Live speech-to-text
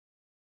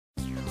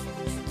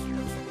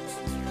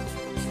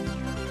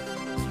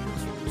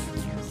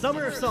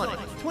Summer of Sonic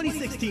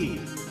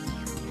 2016.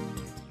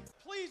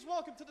 Please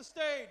welcome to the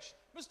stage,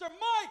 Mr.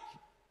 Mike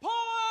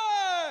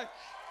Pollock!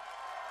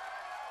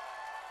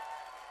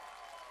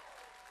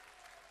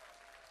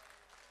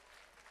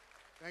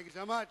 Thank you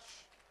so much.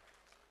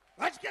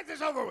 Let's get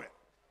this over with.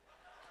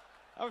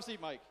 Have a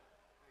seat, Mike.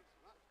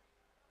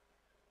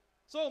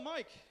 So,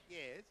 Mike.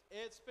 Yes?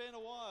 It's been a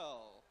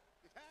while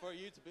for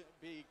you to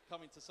be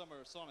coming to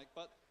Summer of Sonic,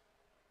 but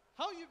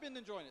how have you been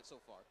enjoying it so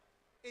far?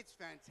 It's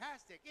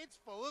fantastic. It's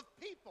full of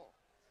people,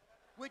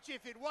 which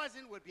if it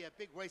wasn't would be a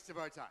big waste of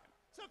our time.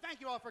 So thank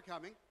you all for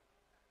coming.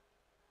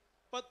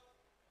 But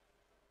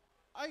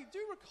I do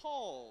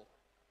recall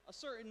a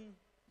certain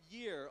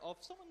year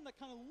of someone that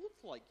kind of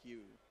looked like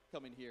you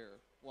coming here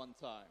one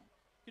time.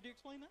 Could you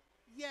explain that?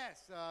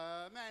 Yes,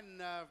 a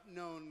man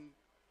known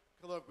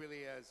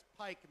colloquially as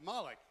Pike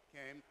Pollock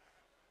came.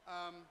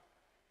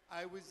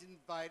 I was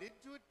invited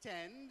to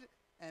attend,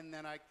 and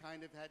then I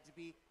kind of had to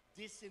be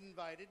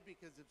disinvited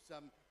because of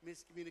some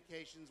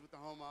miscommunications with the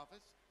Home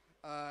Office.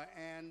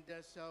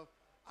 So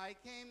I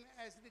came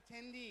as an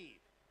attendee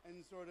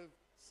and sort of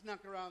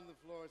snuck around the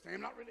floor saying,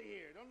 I'm not really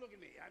here. Don't look at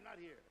me. I'm not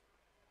here.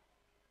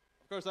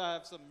 Of course, I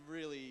have some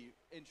really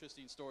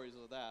interesting stories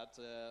of that.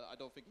 I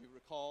don't think you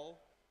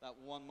recall that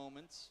one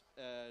moment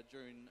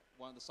during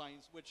one of the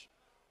signs, which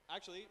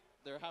actually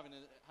they're having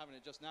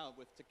it just now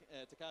with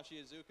Takashi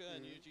Iizuka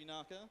and Yuji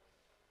Naka.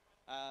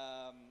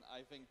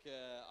 I think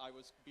I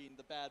was being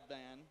the bad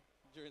man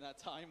during that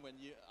time when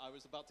I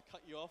was about to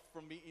cut you off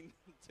from meeting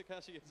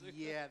Takashi Iizuka.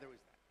 Yeah, there was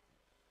that.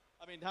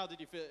 I mean, how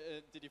did you feel?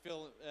 Did you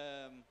feel,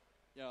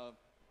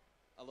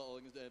 a little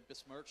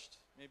besmirched,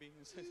 maybe?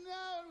 No,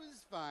 it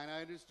was fine.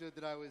 I understood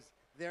that I was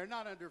there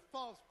not under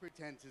false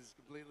pretenses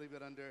completely,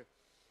 but under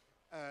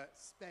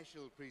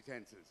special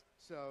pretenses.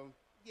 So,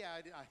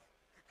 yeah,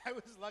 I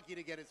was lucky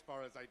to get as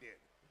far as I did.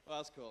 Well,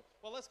 that's cool.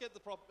 Well, let's get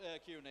the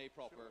Q&A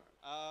proper. Sure.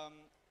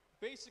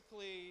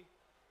 Basically,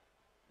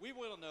 we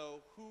want to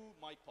know who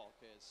Mike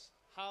Pollock is.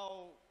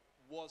 How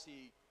was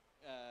he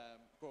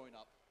growing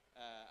up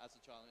as a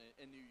child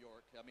in New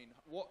York? I mean,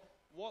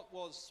 what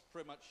was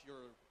pretty much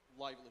your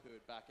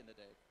livelihood back in the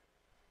day?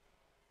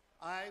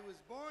 I was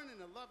born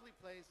in a lovely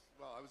place.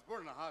 Well, I was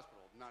born in a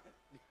hospital,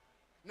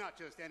 not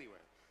just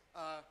anywhere.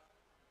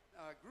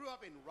 Grew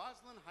up in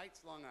Roslyn Heights,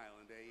 Long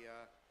Island.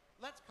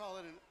 Let's call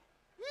it an...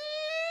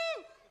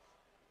 Woo!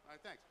 All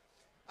right, thanks.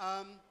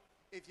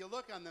 If you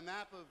look on the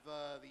map of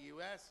the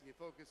U.S., and you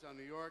focus on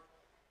New York,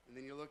 and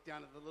then you look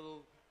down at the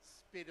little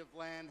spit of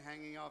land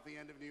hanging off the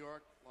end of New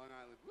York, Long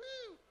Island,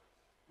 woo!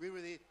 We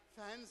were the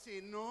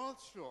fancy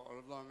North Shore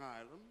of Long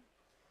Island.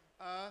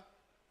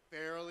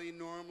 Fairly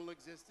normal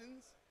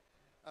existence.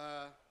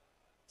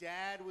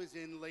 Dad was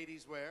in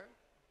ladies' wear.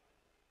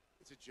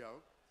 It's a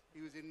joke. He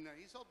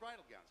sold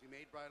bridal gowns. He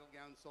made bridal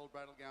gowns, sold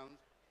bridal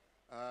gowns.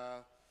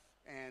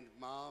 And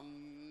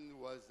Mom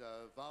was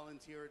a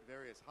volunteer at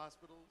various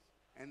hospitals.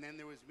 And then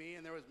there was me,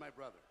 and there was my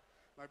brother.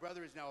 My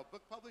brother is now a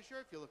book publisher.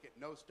 If you look at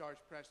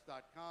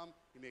nostarchpress.com,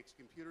 he makes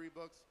computery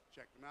books.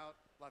 Check them out.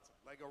 Lots of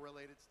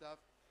Lego-related stuff.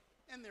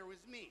 And there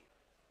was me.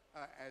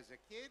 As a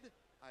kid,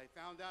 I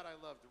found out I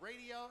loved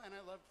radio, and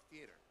I loved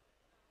theater.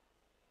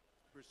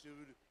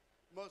 Pursued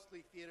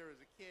mostly theater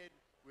as a kid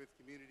with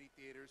community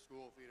theater,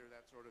 school theater,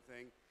 that sort of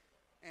thing.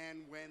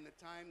 And when the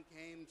time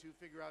came to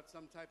figure out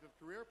some type of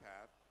career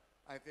path,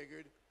 I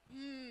figured,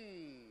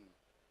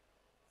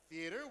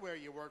 theater, where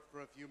you work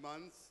for a few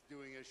months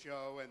doing a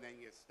show and then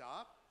you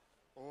stop,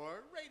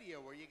 or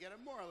radio, where you get a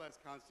more or less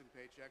constant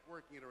paycheck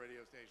working at a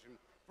radio station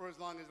for as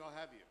long as they'll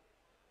have you.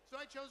 So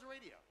I chose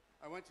radio.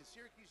 I went to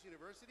Syracuse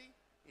University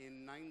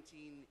in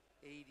 1983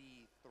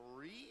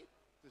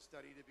 to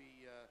study to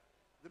be,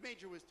 the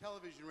major was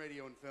television,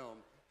 radio, and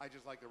film. I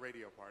just liked the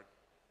radio part.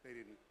 They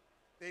didn't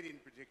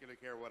particularly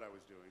care what I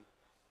was doing.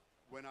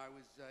 When I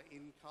was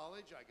in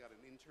college, I got an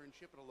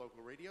internship at a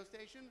local radio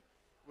station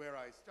where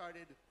I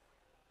started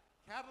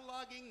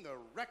cataloging the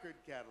record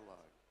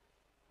catalog.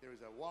 There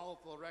was a wall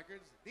full of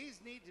records.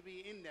 These need to be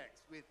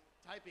indexed with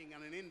typing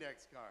on an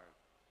index card,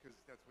 because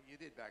that's what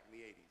you did back in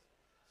the 80s.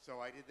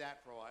 So I did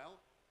that for a while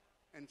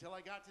until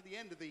I got to the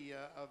end of the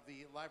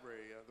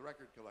library, the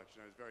record collection.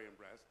 I was very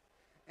impressed.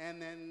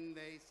 And then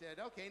they said,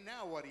 okay,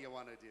 now what do you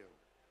want to do?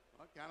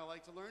 Well, I'd kind of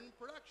like to learn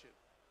production.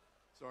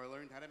 So I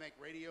learned how to make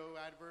radio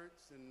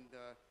adverts and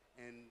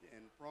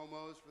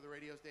promos for the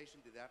radio station.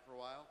 Did that for a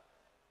while.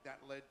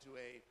 That led to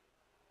a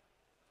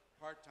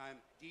part-time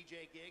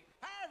DJ gig.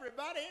 Hi,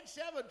 everybody, it's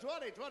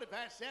 7:20, 20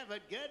 past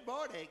 7. Good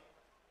morning.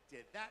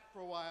 Did that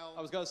for a while.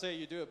 I was going to say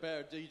you do a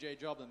better DJ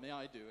job than me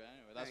I do.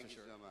 Anyway, that's Thank for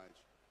sure. Thank you so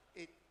much.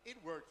 It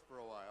worked for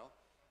a while.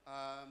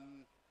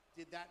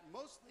 Did that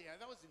mostly,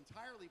 that was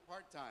entirely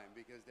part-time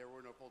because there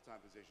were no full-time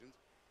positions.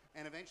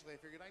 And eventually I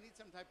figured I need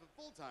some type of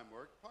full-time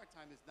work.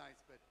 Part-time is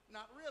nice, but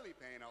not really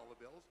paying all the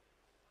bills.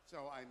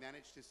 So I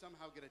managed to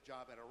somehow get a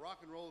job at a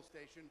rock and roll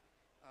station.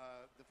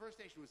 The first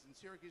station was in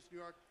Syracuse, New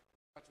York.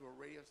 Got to a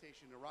radio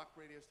station, a rock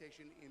radio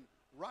station in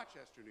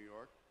Rochester, New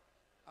York,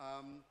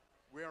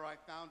 where I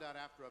found out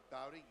after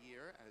about a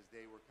year, as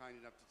they were kind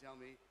enough to tell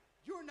me,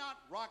 you're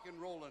not rock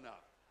and roll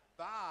enough.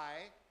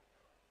 bye.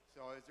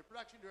 So I was a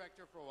production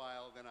director for a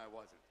while, then I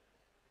wasn't.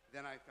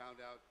 Then I found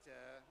out,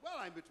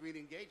 well, I'm between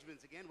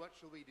engagements again. What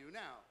shall we do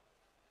now?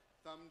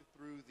 Thumbed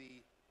through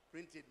the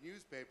printed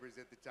newspapers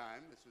at the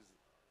time. This was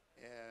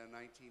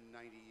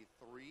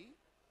 1993.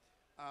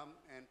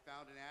 And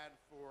found an ad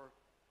for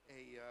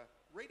a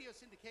radio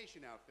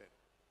syndication outfit,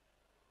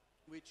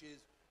 which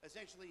is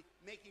essentially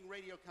making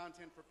radio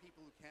content for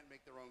people who can't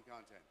make their own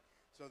content.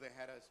 So they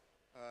had us,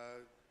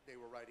 they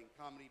were writing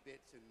comedy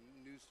bits and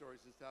news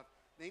stories and stuff.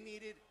 They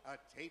needed a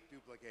tape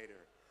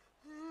duplicator.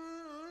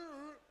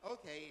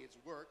 Okay, it's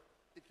work.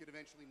 It could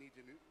eventually lead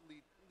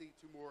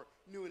to more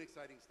new and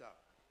exciting stuff.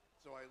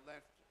 So I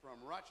left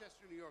from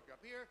Rochester, New York up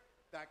here,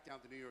 back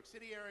down to the New York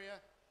City area,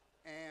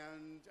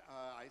 and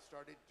I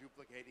started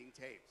duplicating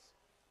tapes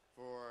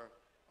for,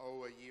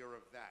 a year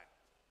of that.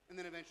 And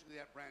then eventually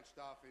that branched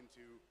off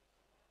into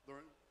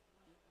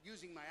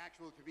using my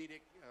actual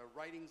comedic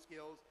writing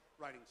skills,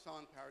 writing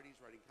song parodies,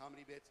 writing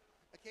comedy bits,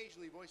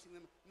 occasionally voicing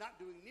them,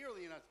 not doing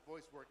nearly enough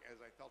voice work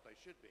as I felt I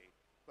should be,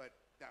 but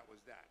that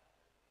was that.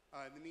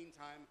 In the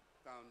meantime,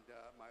 found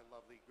my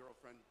lovely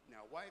girlfriend,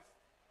 now wife,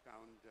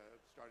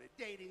 started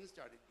dating,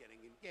 started getting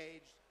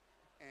engaged,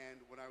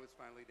 and when I was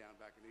finally down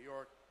back in New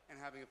York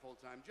and having a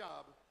full-time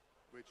job,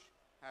 which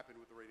happened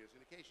with the radio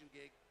syndication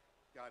gig,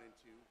 got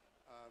into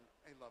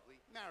a lovely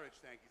marriage,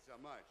 thank you so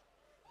much.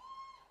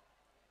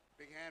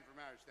 Big hand for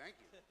marriage, thank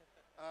you.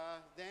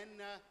 Then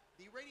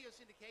the radio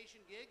syndication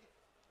gig,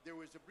 there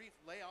was a brief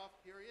layoff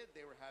period.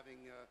 They were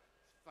having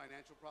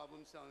financial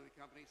problems selling the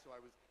company, so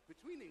I was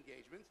between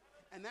engagements,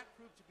 and that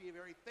proved to be a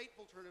very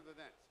fateful turn of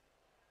events,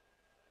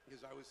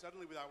 because I was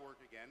suddenly without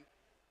work again,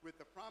 with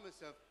the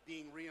promise of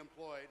being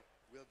reemployed.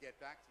 We'll get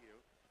back to you.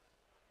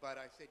 But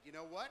I said, you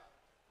know what?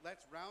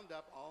 Let's round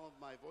up all of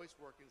my voice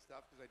work and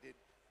stuff, because I did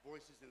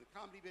voices in the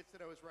comedy bits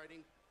that I was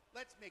writing.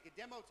 Let's make a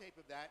demo tape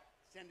of that,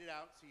 send it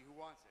out, see who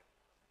wants it.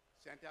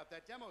 Sent out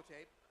that demo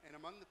tape, and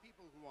among the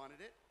people who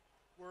wanted it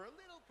were a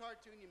little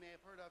cartoon you may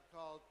have heard of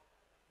called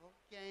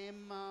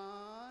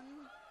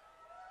Pokemon.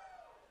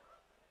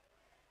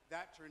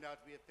 That turned out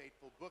to be a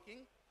fateful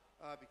booking,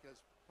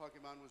 because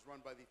Pokemon was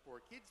run by the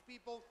 4Kids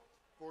people.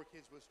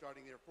 4Kids was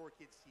starting their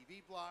 4Kids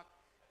TV block,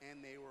 and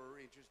they were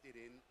interested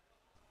in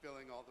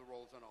filling all the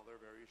roles on all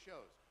their various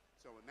shows.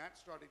 So when that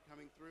started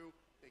coming through,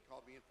 they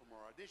called me in for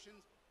more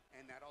auditions,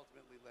 and that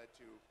ultimately led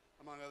to,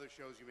 among other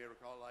shows you may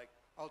recall, like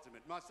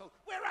Ultimate Muscle,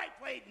 where I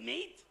played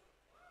Meat,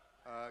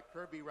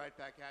 Kirby Right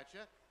Back At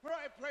Ya, where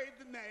I played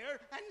the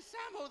mayor, and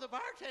Sammo the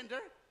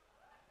bartender.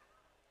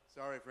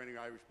 Sorry for any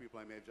Irish people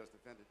I may have just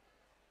offended.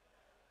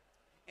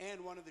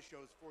 And one of the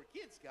shows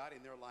 4Kids got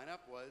in their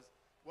lineup was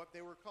what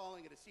they were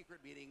calling at a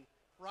secret meeting,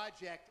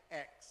 Project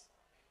X.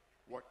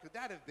 What could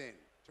that have been?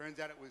 Turns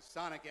out it was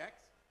Sonic X.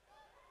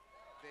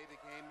 They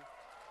became,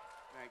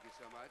 thank you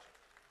so much.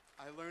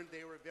 I learned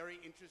they were very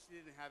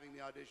interested in having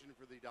the audition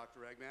for the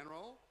Dr. Eggman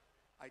role.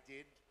 I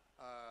did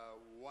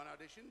one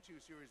audition, 2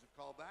 series of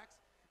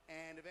callbacks,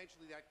 and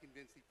eventually that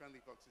convinced the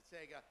friendly folks at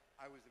Sega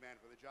I was the man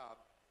for the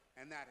job,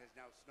 and that has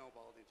now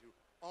snowballed into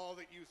all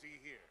that you see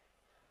here.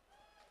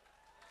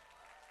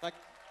 Thank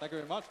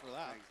you very much for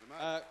that. Thanks so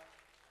much.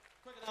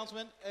 Quick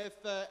announcement, if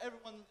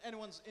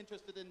anyone's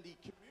interested in the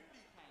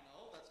community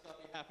panel, that's going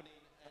to be happening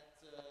at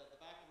the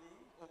back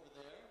room over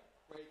there,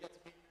 where you get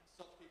to meet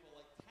such people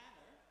like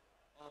Tanner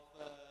of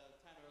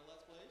Tanner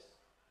Let's Plays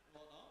and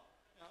whatnot.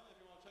 You know, if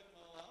you want to check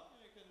them all out,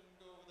 you can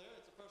go over there.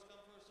 It's a first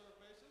come, first served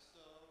basis,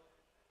 so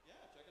yeah,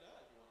 check it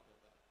out if you want to go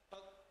there.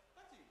 But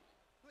back to you,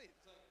 Mike. Please.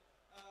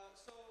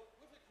 So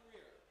with your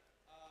career,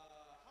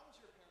 how was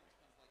your parents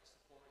kind of like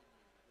supporting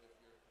you with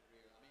your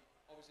career? I mean,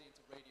 obviously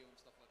into radio and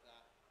stuff like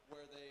that.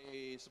 Were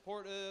they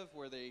supportive?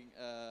 Were they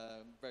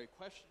very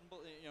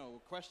questionable?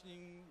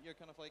 Questioning your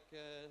kind of like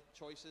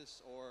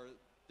choices, or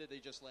did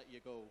they just let you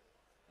go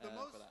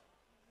for that?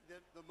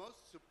 The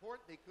most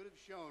support they could have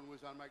shown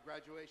was on my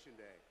graduation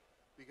day,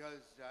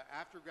 because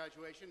after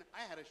graduation,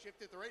 I had a shift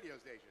at the radio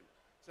station.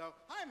 So,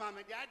 hi, Mom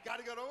and Dad, got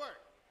to go to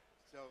work.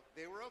 So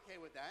they were okay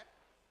with that,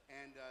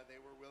 and they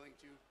were willing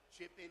to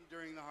chip in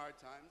during the hard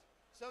times.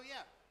 So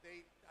yeah,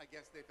 I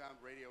guess they found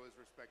radio as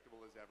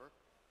respectable as ever.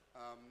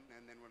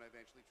 And then when I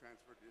eventually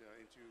transferred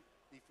into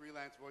the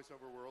freelance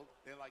voiceover world,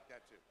 they liked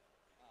that too.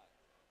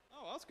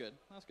 Oh, that's good.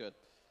 That's good.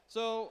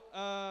 So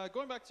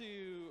going back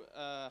to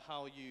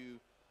how you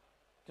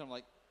kind of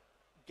like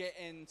get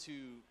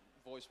into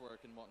voice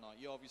work and whatnot,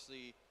 you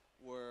obviously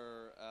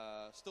were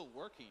still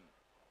working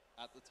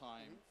at the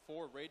time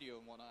for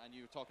radio and whatnot, and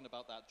you were talking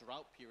about that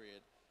drought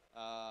period.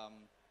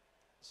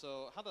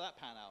 So how did that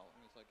pan out? I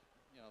mean, it's like,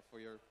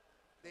 for your...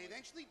 They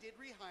eventually did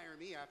rehire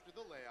me after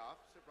the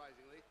layoff,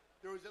 surprisingly.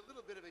 There was a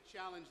little bit of a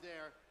challenge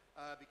there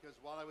because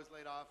while I was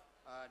laid off,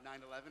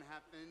 9/11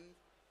 happened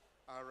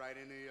right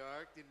in New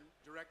York. Didn't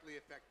directly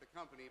affect the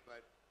company,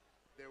 but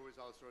there was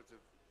all sorts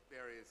of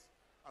various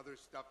other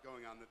stuff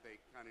going on that they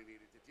kind of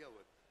needed to deal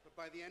with. But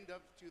by the end of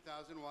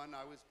 2001,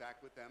 I was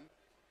back with them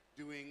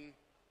doing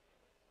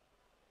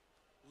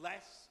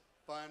less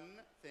fun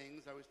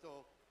things. I was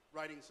still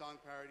writing song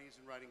parodies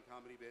and writing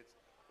comedy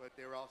bits, but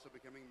they were also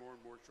becoming more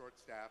and more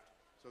short-staffed,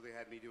 so they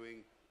had me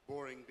doing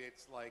boring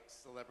bits like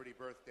celebrity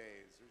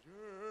birthdays.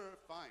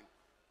 Fine,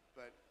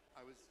 but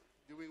I was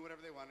doing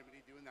whatever they wanted me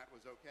to do, and that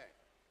was okay.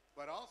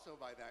 But also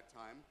by that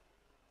time,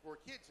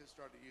 4Kids has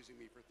started using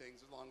me for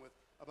things, along with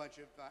a bunch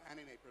of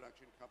anime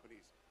production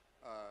companies.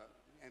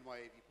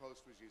 NYAV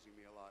Post was using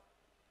me a lot.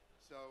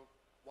 So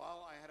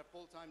while I had a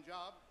full-time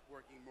job,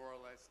 working more or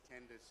less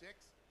 10 to 6,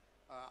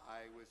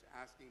 I was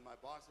asking my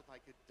boss if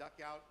I could duck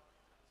out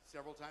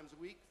several times a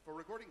week for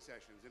recording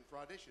sessions and for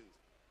auditions.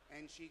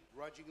 And she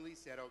grudgingly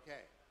said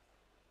okay,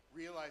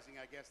 realizing,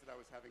 I guess, that I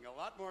was having a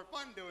lot more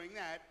fun doing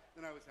that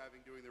than I was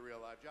having doing the real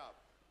live job.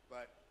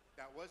 But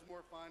that was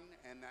more fun,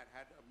 and that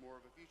had more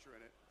of a future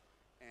in it.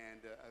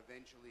 And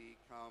eventually,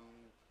 come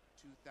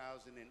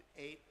 2008,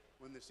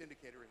 when the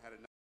syndicator had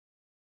enough.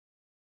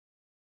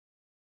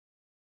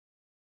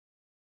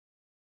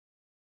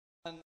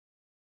 And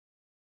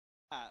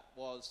that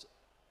was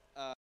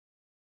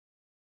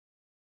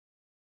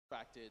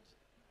attracted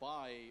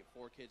by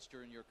 4Kids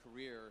during your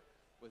career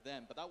with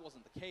them, but that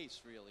wasn't the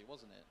case, really,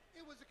 wasn't it?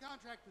 It was a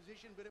contract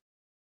position, but it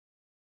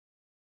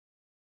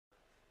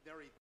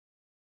very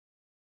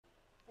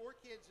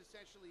 4Kids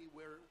essentially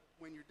where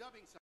when you're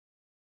dubbing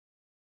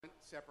something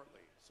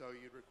separately. So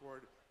you'd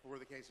record, for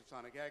the case of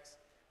Sonic X,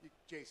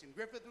 Jason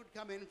Griffith would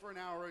come in for an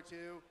hour or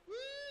two.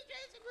 Woo,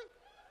 Jason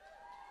Griffith!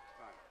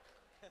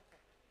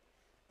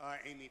 Fine.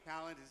 Amy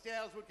Pallant as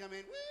Dales would come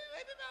in. Woo,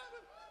 Amy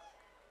Pallant!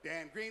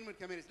 Dan Green would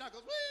come in as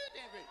Knuckles. Woo,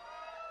 Dan Green!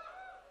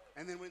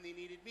 And then when they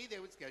needed me, they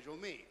would schedule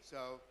me.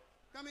 So,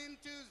 come in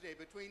Tuesday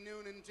between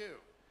noon and 2.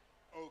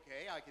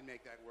 Okay, I can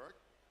make that work.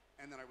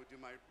 And then I would do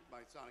my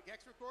Sonic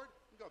X record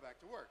and go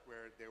back to work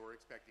where they were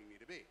expecting me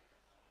to be.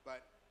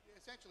 But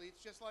essentially,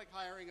 it's just like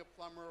hiring a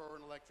plumber or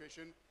an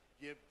electrician.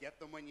 You get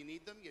them when you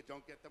need them. You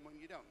don't get them when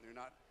you don't. They're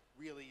not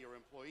really your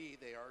employee.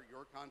 They are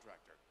your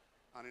contractor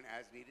on an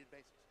as-needed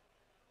basis.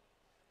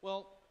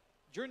 Well,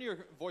 during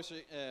your voice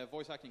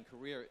acting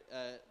career,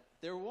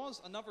 there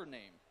was another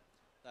name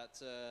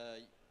that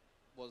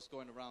was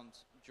going around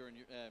during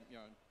your,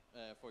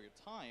 for your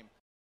time.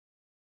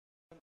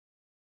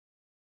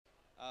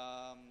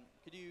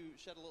 Could you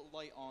shed a little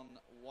light on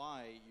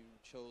why you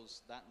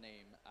chose that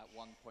name at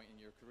one point in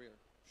your career?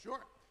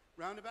 Sure.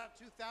 Round about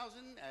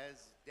 2000,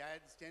 as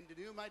dads tend to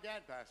do, my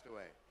dad passed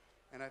away.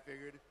 And I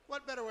figured,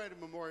 what better way to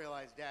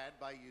memorialize Dad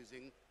by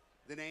using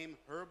the name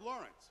Herb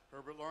Lawrence.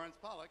 Herbert Lawrence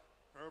Pollock,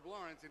 Herb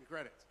Lawrence in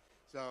credits.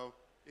 So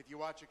if you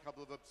watch a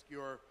couple of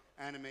obscure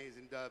animes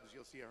and dubs,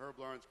 you'll see a Herb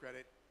Lawrence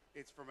credit.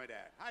 It's for my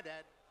dad. Hi,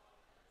 Dad.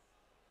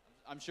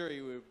 I'm sure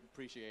he would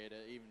appreciate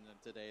it, even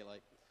today.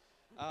 Like,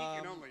 he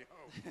can only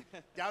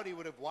hope. Doubt he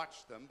would have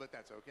watched them, but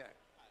that's okay.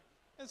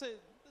 And say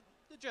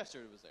the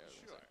gesture was there.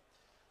 Sure.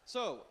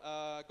 So,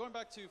 going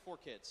back to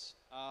 4Kids,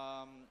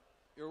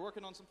 you're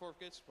working on some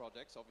 4Kids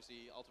projects.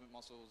 Obviously, Ultimate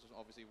Muscles is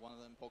obviously one of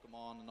them,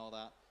 Pokemon and all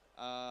that.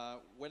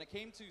 When it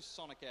came to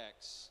Sonic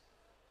X,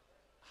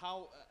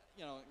 how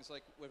it's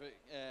like with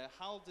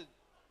how did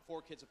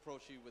 4Kids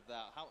approach you with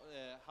that?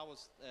 How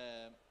was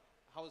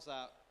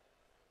that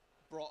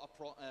brought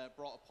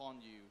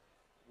upon you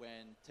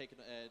when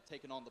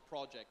taking on the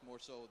project more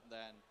so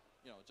than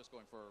just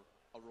going for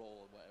a role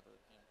or whatever?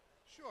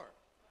 Sure.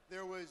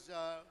 There was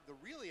the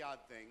really odd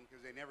thing,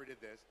 because they never did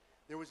this.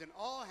 There was an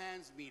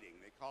all-hands meeting.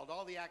 They called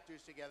all the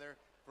actors together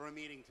for a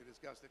meeting to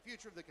discuss the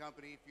future of the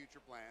company,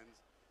 future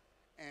plans.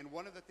 And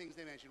one of the things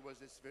they mentioned was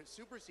this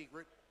super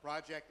secret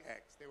Project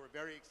X. They were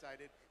very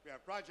excited. We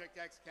have Project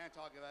X, can't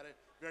talk about it.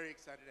 Very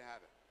excited to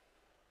have it.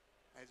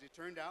 As it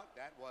turned out,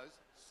 that was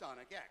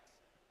Sonic X.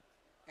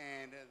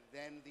 And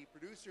then the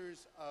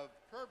producers of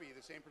Kirby,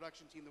 the same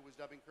production team that was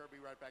dubbing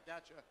Kirby Right Back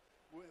At Ya,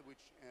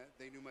 which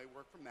they knew my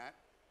work from that,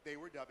 they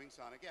were dubbing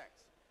Sonic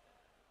X.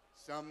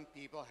 Some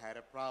people had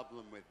a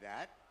problem with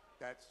that.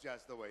 That's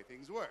just the way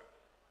things were.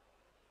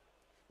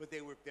 But they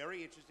were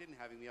very interested in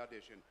having me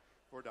audition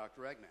for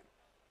Dr. Eggman.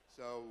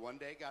 So one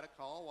day got a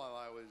call while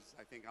I was,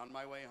 I think, on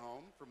my way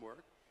home from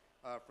work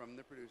from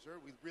the producer.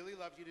 We'd really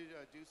love you to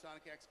do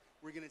Sonic X.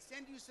 We're going to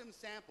send you some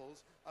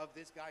samples of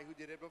this guy who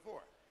did it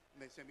before.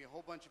 And they sent me a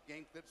whole bunch of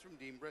game clips from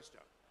Dean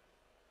Bristow.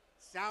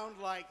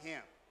 Sound like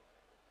him.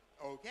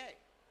 Okay.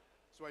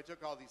 So I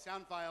took all these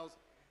sound files.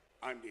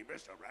 I'm Dean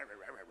Bristow. I'm going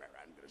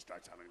to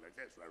start sounding like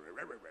this.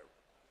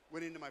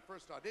 Went into my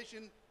first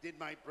audition, did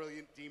my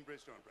brilliant Dean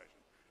Bristow impression.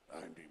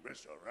 I'm Dean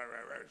Bristow.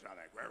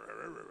 Sonic.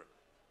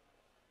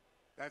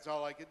 That's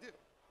all I could do.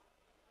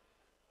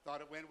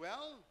 Thought it went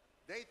well.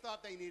 They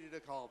thought they needed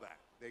a call back.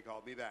 They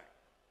called me back.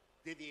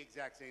 Did the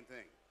exact same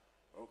thing.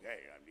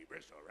 Okay, I'm Dean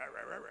Bristow.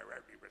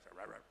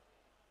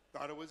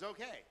 Thought it was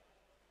okay.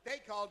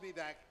 They called me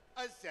back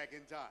a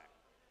second time.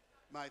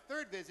 My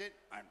third visit,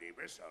 I'm Dean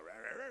Bristow.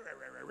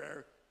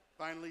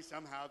 Finally,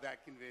 somehow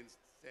that convinced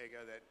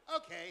Sega that,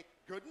 okay,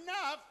 good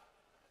enough.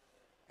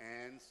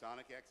 And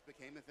Sonic X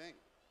became a thing.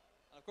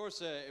 Of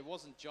course, it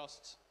wasn't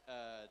just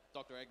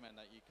Dr. Eggman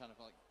that you kind of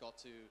like got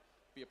to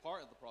be a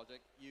part of the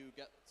project. You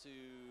get to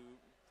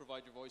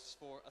provide your voice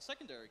for a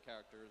secondary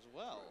character as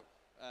well.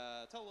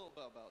 Tell a little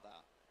bit about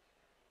that.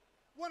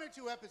 1 or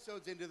 2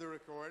 episodes into the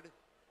record,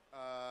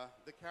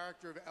 the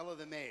character of Ella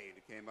the maid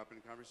came up in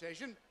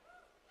conversation.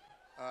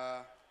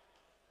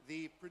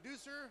 The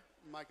producer,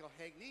 Michael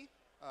Hagney,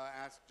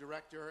 asked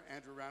director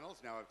Andrew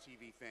Reynolds, now of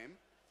TV fame,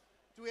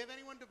 do we have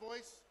anyone to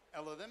voice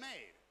Ella the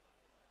maid?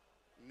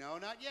 No,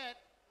 not yet.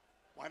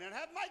 Why not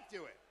have Mike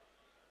do it?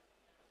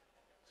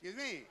 Excuse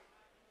me.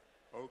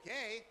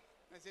 Okay.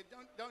 I said,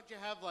 don't you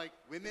have like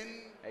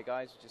women? Hey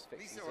guys, we're just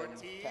fixing Lisa some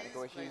Ortiz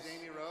technical plays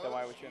issues. Amy Rose. Don't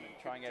worry, we're She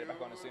trying to get it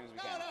back on as soon as we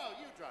can. No,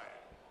 you try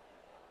it.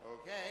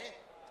 Okay.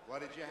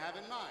 What did you have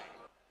in mind?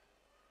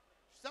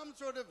 Some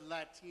sort of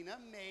Latina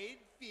made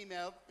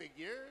female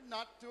figure,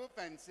 not too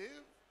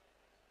offensive.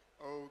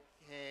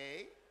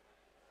 Okay.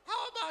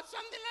 How about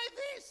something like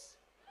this?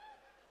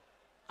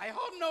 I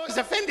hope no one's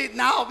offended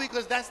now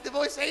because that's the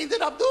voice I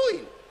ended up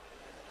doing.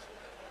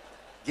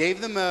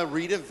 Gave them a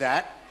read of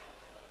that.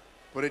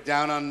 Put it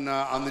down on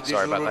the digital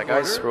Sorry about that,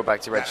 recorder. guys. We're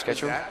back to red That was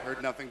schedule. that.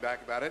 Heard nothing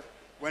back about it.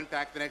 Went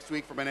back the next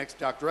week for my next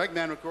Dr.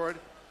 Eggman record.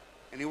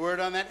 Any word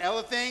on that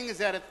Ella thing? Is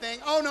that a thing?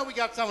 Oh, no, we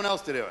got someone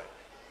else to do it.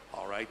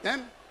 All right,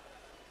 then.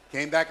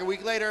 Came back a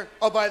week later.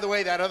 Oh, by the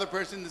way, that other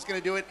person that's going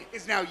to do it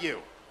is now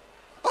you.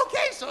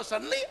 Okay, so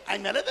suddenly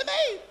I'm Ella the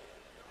maid.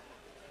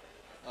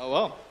 Oh,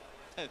 well.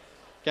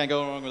 Can't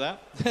go wrong with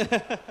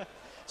that.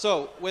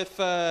 So, with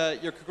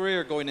your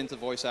career going into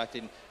voice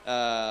acting,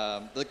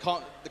 the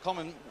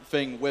common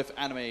thing with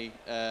anime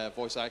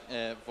voice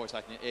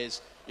acting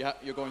is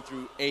you're going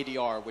through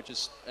ADR, which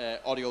is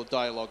audio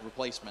dialogue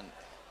replacement.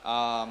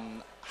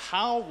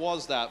 How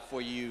was that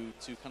for you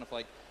to kind of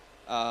like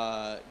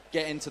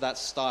get into that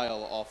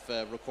style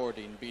of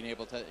recording, being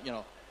able to,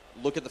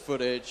 look at the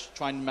footage,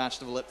 try and match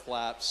the lip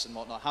flaps and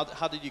whatnot?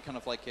 How did you kind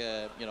of like,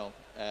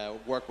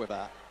 work with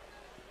that?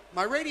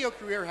 My radio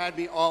career had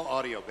me all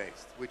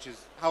audio-based, which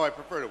is how I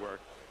prefer to work.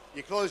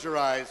 You close your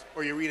eyes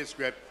or you read a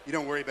script. You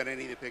don't worry about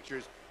any of the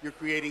pictures. You're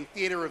creating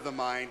theater of the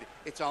mind.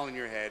 It's all in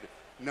your head.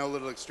 No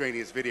little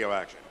extraneous video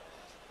action.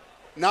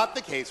 Not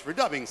the case for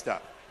dubbing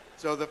stuff.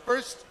 So the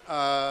first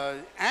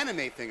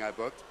anime thing I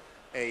booked,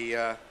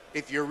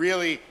 if you're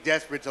really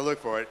desperate to look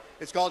for it,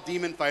 it's called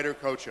Demon Fighter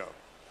Kocho.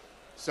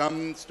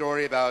 Some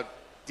story about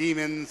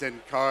demons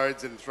and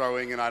cards and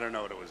throwing, and I don't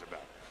know what it was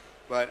about.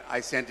 But I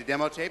sent a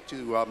demo tape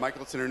to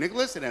Michael Sinner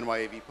Nicholas at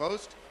NYAV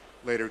Post,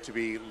 later to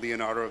be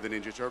Leonardo of the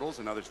Ninja Turtles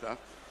and other stuff.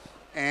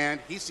 And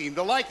he seemed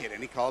to like it,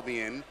 and he called me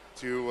in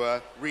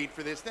to read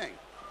for this thing.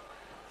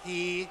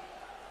 He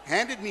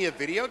handed me a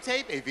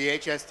videotape, a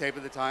VHS tape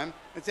at the time,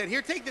 and said,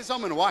 here, take this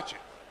home and watch it,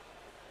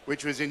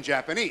 which was in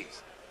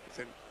Japanese. I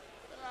said,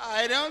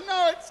 I don't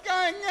know what's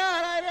going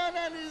on. I don't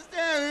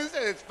understand. He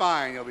said, it's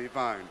fine. You'll be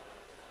fine.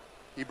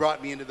 He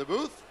brought me into the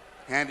booth,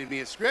 handed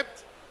me a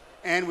script,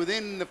 and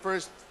within the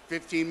first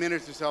 15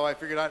 minutes or so, I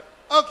figured out,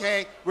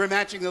 okay, we're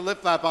matching the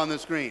lip flap on the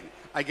screen.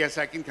 I guess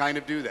I can kind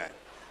of do that.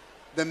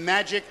 The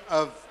magic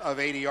of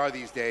ADR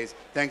these days,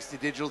 thanks to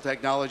digital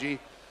technology,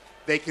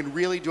 they can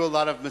really do a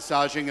lot of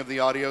massaging of the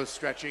audio,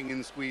 stretching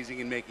and squeezing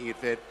and making it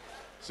fit.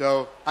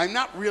 So I'm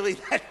not really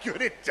that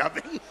good at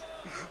dubbing,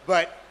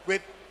 but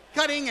with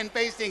cutting and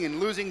pasting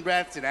and losing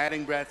breaths and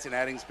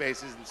adding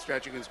spaces and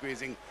stretching and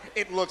squeezing,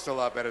 it looks a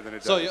lot better than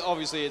it does. So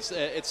obviously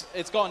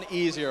it's gotten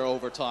easier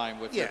over time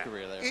with your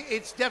career there.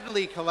 It's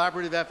definitely a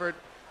collaborative effort.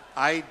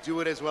 I do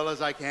it as well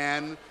as I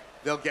can.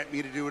 They'll get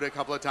me to do it a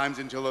couple of times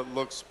until it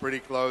looks pretty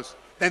close.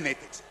 Then they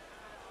fix it.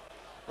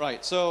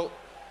 Right. So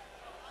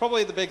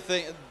probably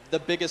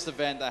the biggest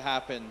event that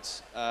happened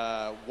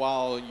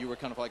while you were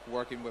kind of like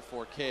working with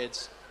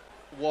 4Kids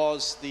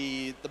was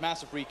the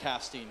massive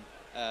recasting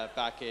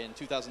back in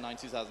 2009,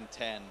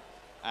 2010.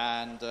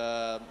 And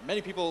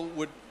many people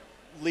would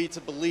lead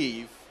to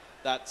believe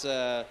that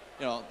the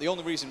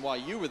only reason why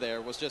you were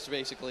there was just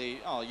basically,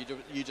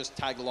 you just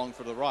tagged along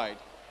for the ride.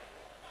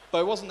 But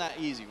it wasn't that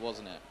easy,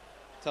 wasn't it?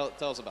 Tell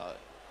us about it.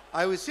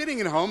 I was sitting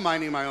at home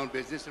minding my own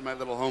business in my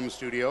little home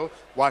studio,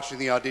 watching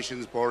the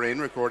auditions pour in,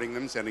 recording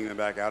them, sending them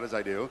back out as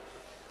I do.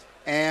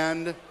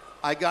 And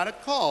I got a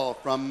call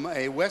from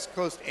a West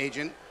Coast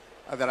agent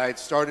that I had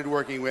started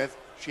working with.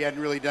 She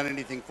hadn't really done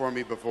anything for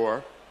me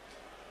before.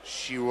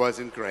 She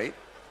wasn't great.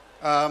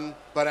 But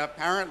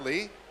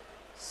apparently,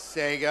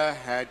 Sega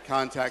had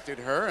contacted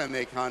her, and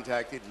they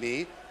contacted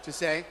me to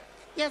say,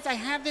 yes, I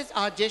have this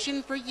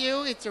audition for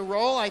you. It's a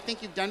role I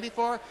think you've done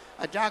before,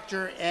 a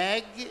Dr.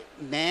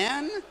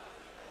 Eggman.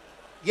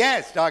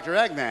 Yes, Dr.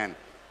 Eggman.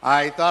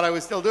 I thought I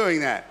was still doing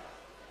that.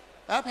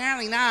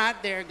 Apparently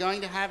not. They're going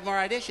to have more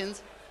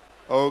auditions.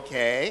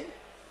 Okay.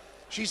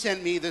 She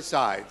sent me the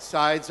sides.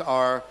 Sides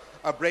are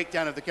a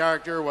breakdown of the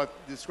character,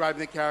 describing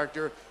the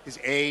character, his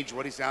age,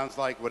 what he sounds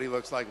like, what he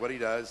looks like, what he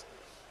does,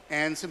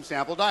 and some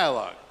sample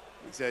dialogue.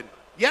 He said,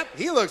 yep,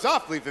 he looks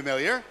awfully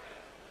familiar.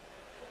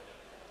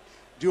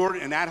 Do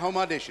an at-home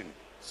audition.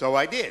 So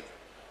I did.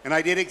 And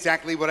I did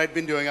exactly what I'd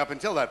been doing up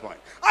until that point.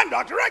 I'm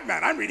Dr.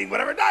 Eggman. I'm reading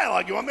whatever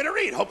dialogue you want me to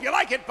read. Hope you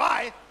like it.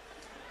 Bye.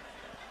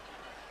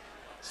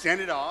 Sent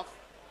it off.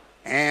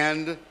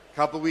 And a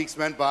couple weeks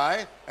went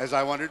by as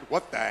I wondered,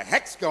 what the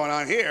heck's going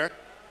on here?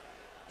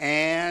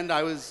 And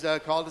I was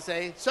called to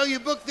say, so you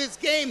booked this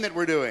game that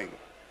we're doing.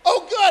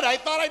 Oh, good. I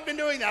thought I'd been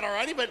doing that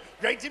already, but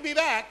great to be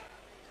back.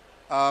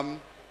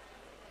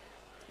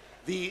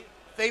 The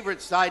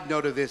favorite side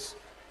note of this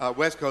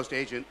West Coast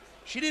agent,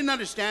 she didn't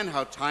understand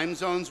how time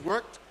zones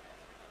worked.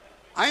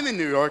 I'm in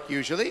New York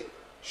usually.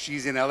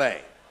 She's in LA.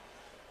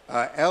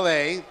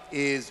 LA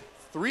is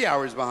 3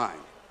 hours behind.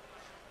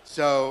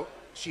 So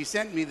she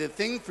sent me the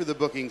thing for the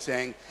booking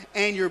saying,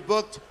 and you're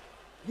booked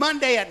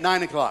Monday at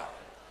 9 o'clock.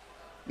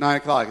 9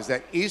 o'clock. Is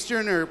that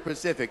Eastern or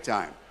Pacific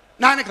time?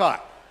 9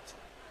 o'clock.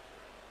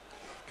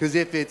 Because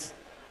if it's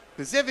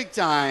Pacific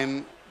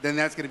time, then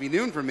that's going to be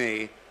noon for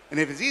me. And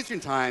if it's Eastern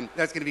time,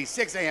 that's going to be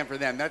 6 a.m. for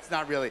them. That's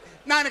not really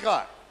 9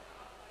 o'clock.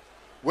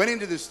 Went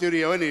into the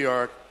studio in New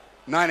York,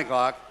 9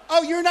 o'clock.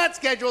 Oh, you're not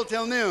scheduled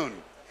till noon.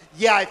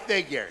 Yeah, I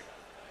figured.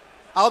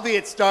 I'll be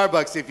at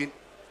Starbucks if you...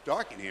 It's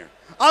dark in here.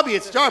 I'll be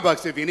at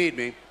Starbucks if you need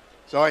me.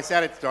 So I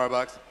sat at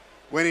Starbucks,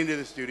 went into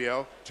the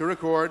studio to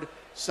record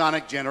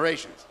Sonic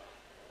Generations.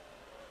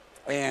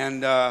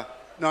 And,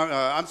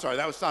 I'm sorry,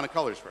 that was Sonic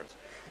Colors first.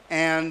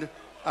 And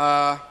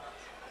I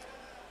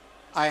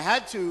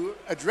had to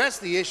address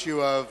the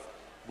issue of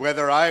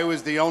whether I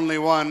was the only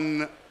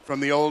one from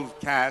the old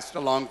cast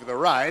along for the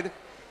ride.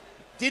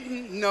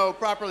 Didn't know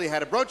properly how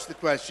to broach the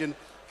question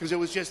because it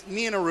was just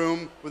me in a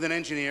room with an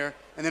engineer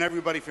and then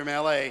everybody from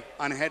LA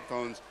on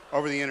headphones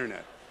over the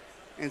internet.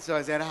 And so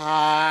I said,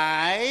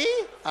 hi,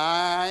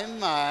 I'm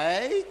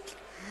Mike.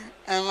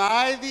 Am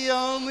I the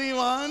only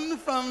one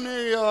from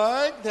New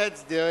York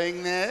that's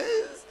doing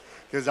this?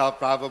 Because I'll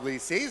probably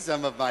see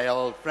some of my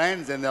old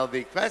friends and there'll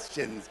be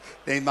questions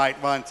they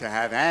might want to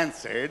have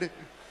answered.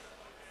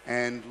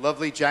 And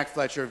lovely Jack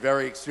Fletcher,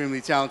 very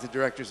extremely talented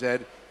director,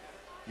 said,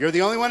 you're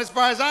the only one as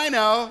far as I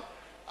know.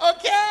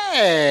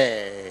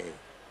 Okay.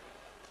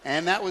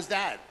 And that was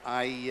that.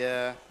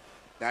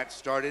 That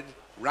started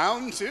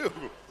round 2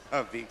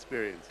 of the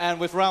experience. And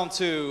with round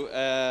 2,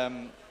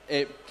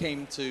 it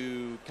came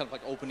to kind of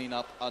like opening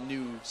up a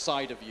new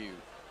side of you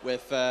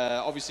with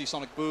obviously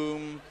Sonic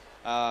Boom,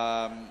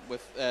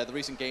 with the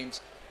recent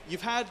games.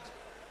 You've had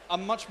a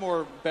much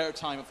more better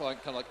time of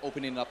like, kind of like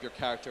opening up your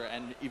character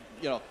and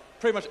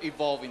pretty much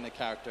evolving the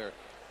character.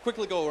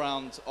 Quickly go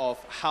around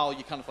of how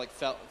you kind of like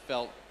felt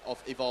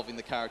of evolving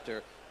the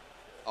character,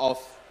 of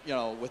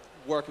with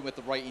working with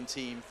the writing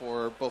team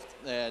for both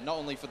not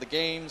only for the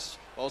games,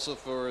 but also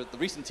for the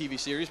recent TV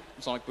series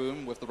Sonic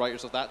Boom with the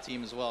writers of that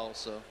team as well.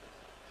 So,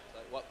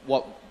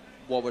 what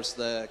was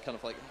the kind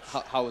of like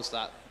how was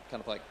that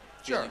kind of like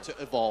feeling to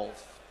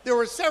evolve? There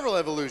were several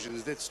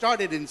evolutions that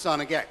started in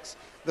Sonic X.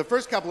 The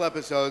first couple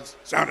episodes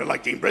sounded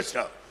like Dean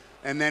Bristow.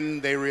 And then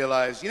they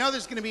realized,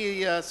 there's going to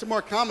be some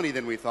more comedy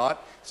than we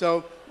thought.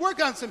 So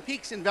work on some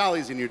peaks and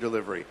valleys in your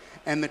delivery.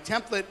 And the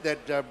template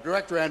that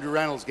director Andrew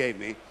Reynolds gave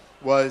me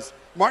was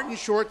Martin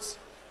Short's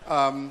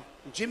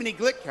Jiminy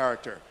Glick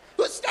character,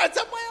 who starts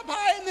up way up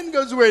high and then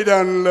goes way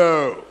down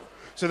low.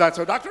 So that's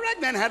how Dr.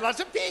 Eggman had lots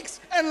of peaks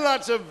and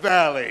lots of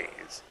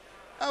valleys.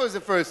 That was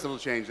the first little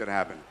change that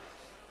happened.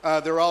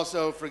 There were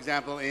also, for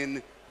example,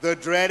 in the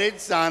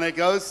dreaded Sonic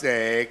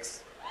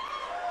 06.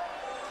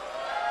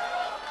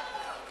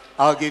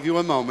 I'll give you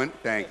a moment.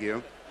 Thank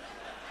you.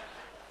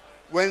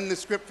 When the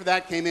script for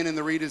that came in and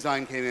the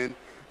redesign came in,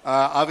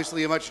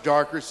 obviously a much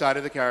darker side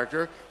of the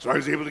character, so I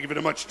was able to give it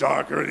a much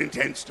darker and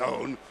intense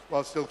tone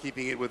while still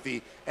keeping it with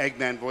the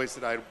Eggman voice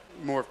that I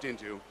morphed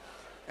into.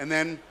 And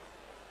then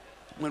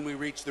when we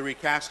reached the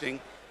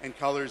recasting and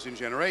colors and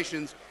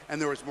generations,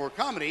 and there was more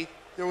comedy,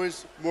 there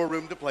was more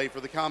room to play for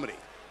the comedy.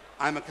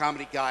 I'm a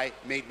comedy guy,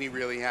 made me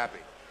really happy.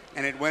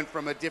 And it went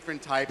from a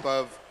different type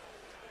of,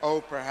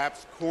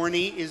 perhaps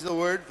corny is the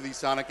word for the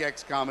Sonic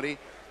X comedy,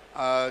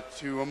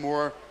 to a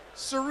more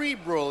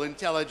cerebral,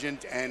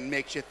 intelligent, and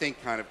makes you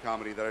think kind of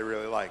comedy that I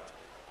really liked.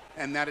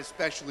 And that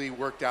especially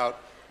worked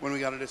out when we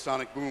got into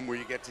Sonic Boom, where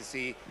you get to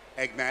see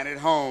Eggman at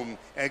home,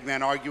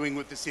 Eggman arguing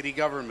with the city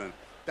government,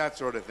 that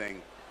sort of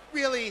thing.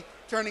 Really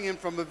turning him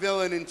from a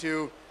villain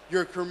into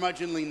your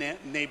curmudgeonly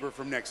neighbor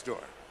from next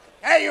door.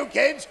 Hey, you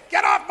kids,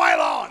 get off my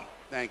lawn!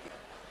 Thank you.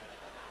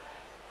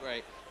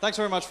 Great. Thanks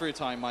very much for your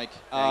time, Mike.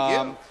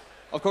 Thank you.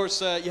 Of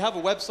course, you have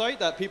a website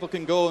that people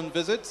can go and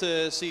visit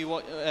to see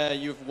what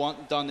you've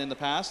done in the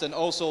past, and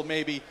also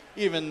maybe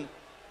even,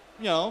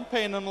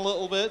 paying them a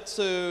little bit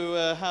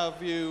to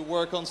have you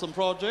work on some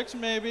projects,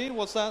 maybe.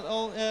 What's that?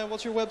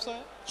 What's your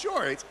website?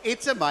 Sure, it's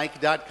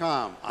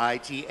itsamike.com,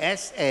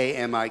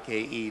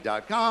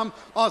 ITSAMIKE.com.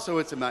 Also,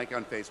 It's a Mike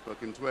on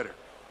Facebook and Twitter.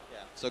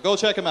 Yeah. So go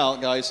check them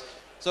out, guys.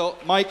 So,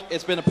 Mike,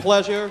 it's been a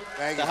pleasure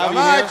Thank to you have so you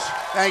much. here.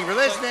 Thank you for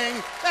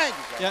listening. Thank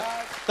you so much.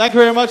 Thank you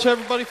very much,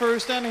 everybody, for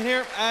standing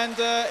here. And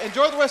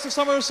enjoy the rest of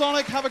Summer of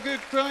Sonic. Have a good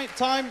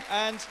time,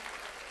 and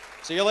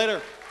see you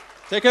later.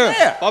 Take care.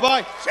 Yeah.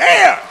 Bye-bye. See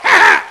ya.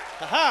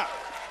 Ha-ha.